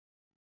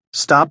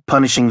Stop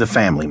Punishing the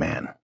Family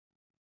Man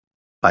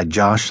by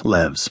Josh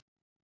Levs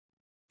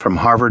from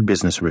Harvard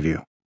Business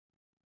Review.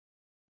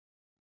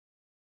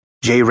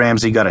 Jay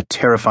Ramsey got a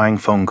terrifying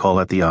phone call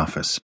at the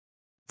office.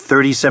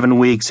 37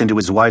 weeks into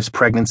his wife's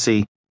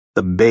pregnancy,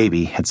 the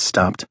baby had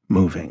stopped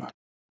moving.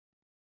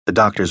 The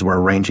doctors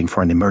were arranging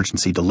for an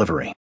emergency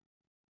delivery.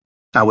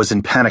 I was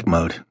in panic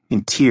mode,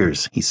 in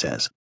tears, he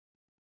says.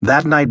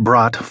 That night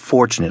brought,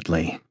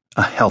 fortunately,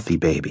 a healthy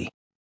baby.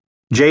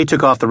 Jay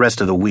took off the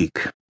rest of the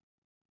week.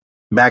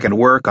 Back at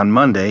work on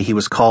Monday, he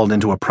was called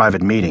into a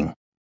private meeting.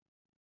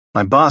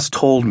 My boss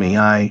told me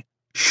I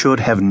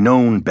should have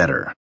known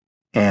better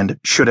and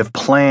should have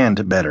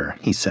planned better,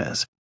 he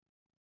says.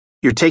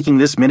 "You're taking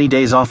this many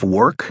days off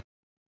work?"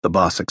 the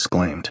boss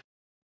exclaimed.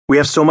 "We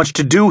have so much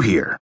to do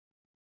here."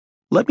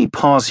 Let me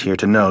pause here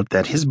to note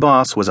that his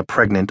boss was a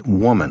pregnant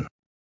woman.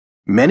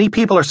 Many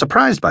people are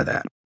surprised by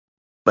that,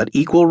 but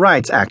equal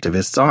rights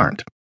activists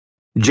aren't.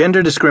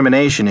 Gender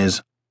discrimination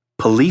is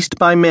policed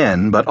by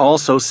men, but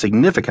also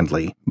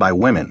significantly by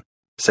women,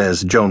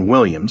 says Joan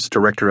Williams,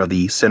 director of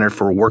the Center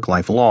for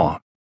Work-Life Law.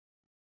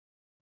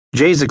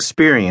 Jay's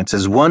experience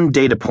is one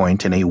data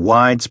point in a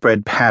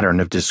widespread pattern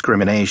of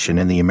discrimination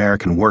in the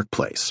American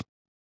workplace.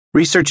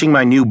 Researching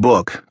my new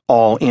book,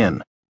 All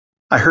In,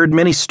 I heard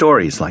many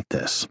stories like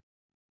this,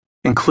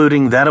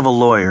 including that of a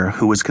lawyer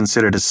who was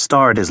considered a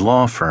star at his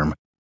law firm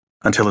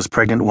until his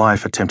pregnant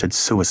wife attempted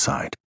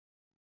suicide.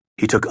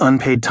 He took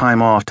unpaid time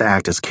off to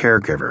act as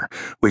caregiver,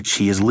 which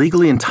he is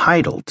legally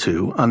entitled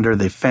to under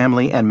the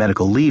Family and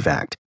Medical Leave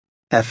Act,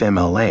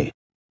 FMLA.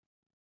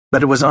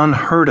 But it was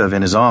unheard of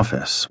in his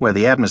office, where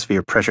the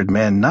atmosphere pressured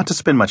men not to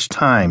spend much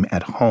time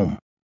at home.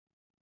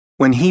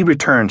 When he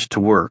returned to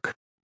work,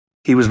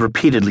 he was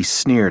repeatedly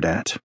sneered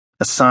at,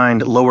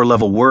 assigned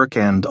lower-level work,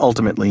 and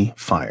ultimately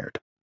fired.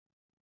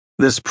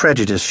 This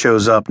prejudice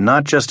shows up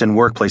not just in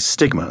workplace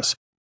stigmas,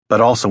 but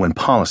also in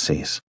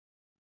policies.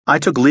 I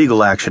took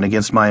legal action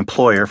against my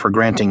employer for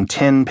granting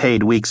 10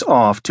 paid weeks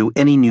off to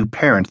any new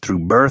parent through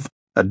birth,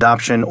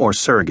 adoption, or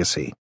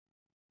surrogacy,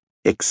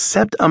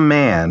 except a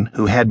man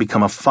who had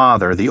become a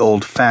father the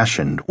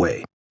old-fashioned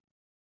way.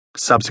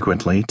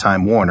 Subsequently,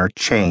 Time Warner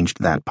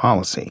changed that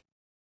policy.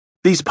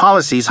 These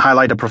policies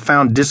highlight a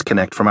profound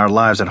disconnect from our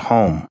lives at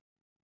home,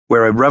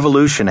 where a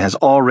revolution has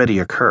already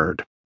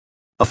occurred.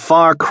 A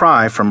far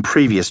cry from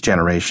previous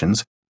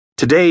generations,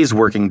 today's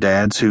working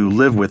dads who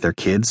live with their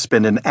kids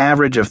spend an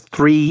average of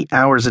 3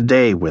 hours a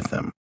day with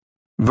them.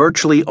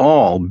 Virtually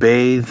all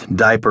bathe,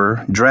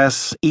 diaper,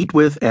 dress, eat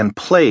with, and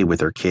play with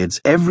their kids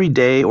every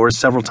day or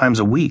several times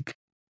a week.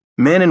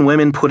 Men and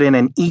women put in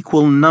an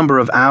equal number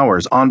of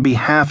hours on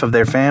behalf of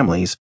their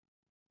families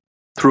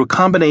through a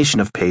combination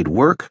of paid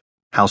work,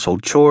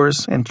 household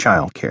chores, and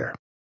childcare.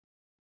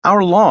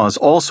 Our laws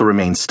also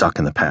remain stuck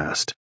in the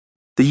past.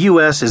 The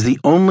U.S. is the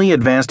only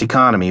advanced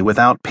economy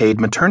without paid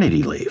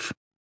maternity leave.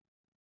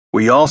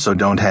 We also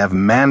don't have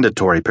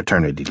mandatory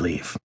paternity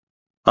leave,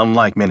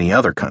 unlike many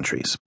other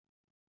countries.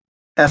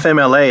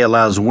 FMLA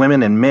allows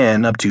women and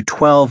men up to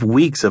 12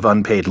 weeks of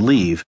unpaid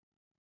leave,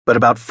 but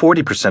about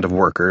 40% of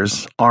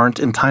workers aren't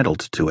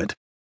entitled to it,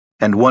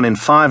 and 1 in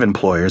 5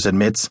 employers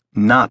admits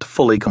not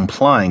fully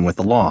complying with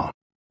the law.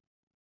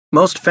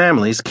 Most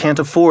families can't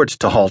afford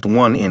to halt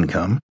one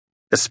income,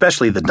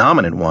 especially the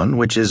dominant one,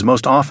 which is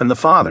most often the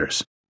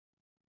father's.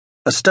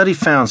 A study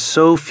found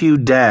so few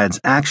dads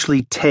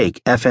actually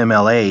take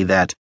FMLA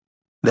that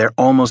they're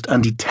almost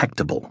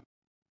undetectable.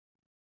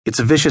 It's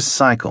a vicious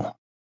cycle.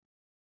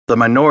 The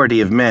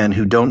minority of men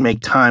who don't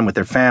make time with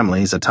their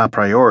families a top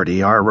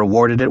priority are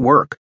rewarded at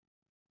work.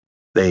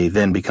 They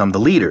then become the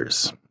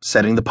leaders,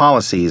 setting the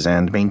policies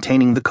and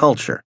maintaining the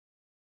culture.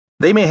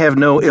 They may have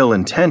no ill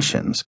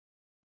intentions.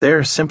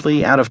 They're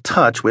simply out of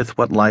touch with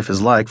what life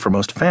is like for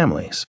most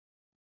families.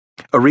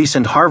 A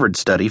recent Harvard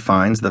study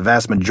finds the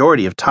vast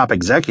majority of top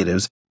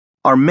executives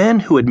are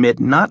men who admit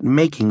not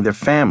making their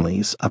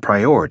families a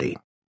priority.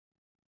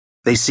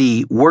 They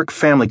see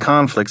work-family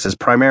conflicts as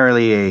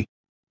primarily a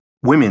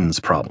women's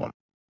problem,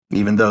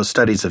 even though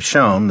studies have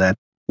shown that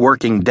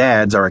working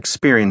dads are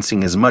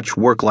experiencing as much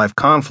work-life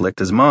conflict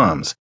as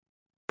moms,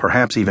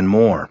 perhaps even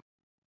more.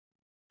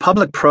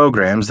 Public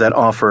programs that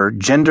offer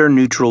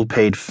gender-neutral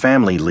paid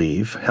family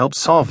leave help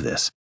solve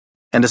this.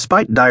 And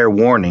despite dire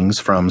warnings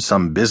from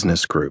some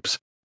business groups,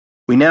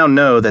 we now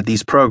know that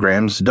these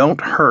programs don't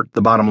hurt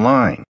the bottom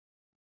line.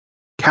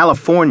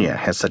 California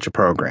has such a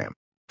program,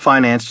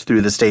 financed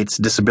through the state's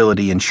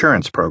disability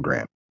insurance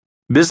program.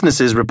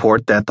 Businesses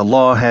report that the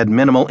law had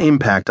minimal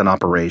impact on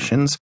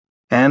operations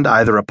and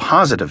either a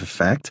positive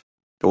effect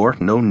or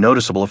no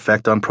noticeable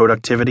effect on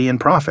productivity and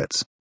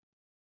profits.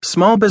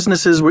 Small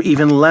businesses were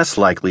even less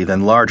likely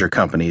than larger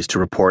companies to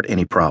report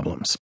any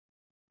problems.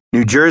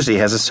 New Jersey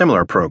has a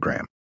similar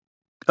program.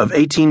 Of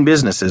 18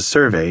 businesses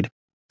surveyed,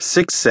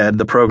 6 said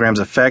the program's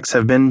effects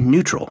have been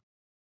neutral.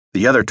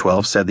 The other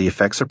 12 said the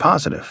effects are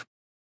positive.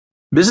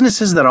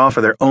 Businesses that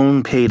offer their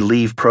own paid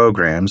leave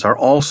programs are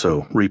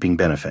also reaping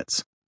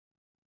benefits.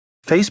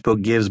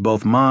 Facebook gives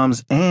both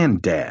moms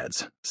and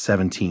dads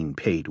 17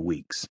 paid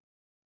weeks.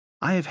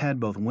 I have had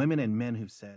both women and men who've said,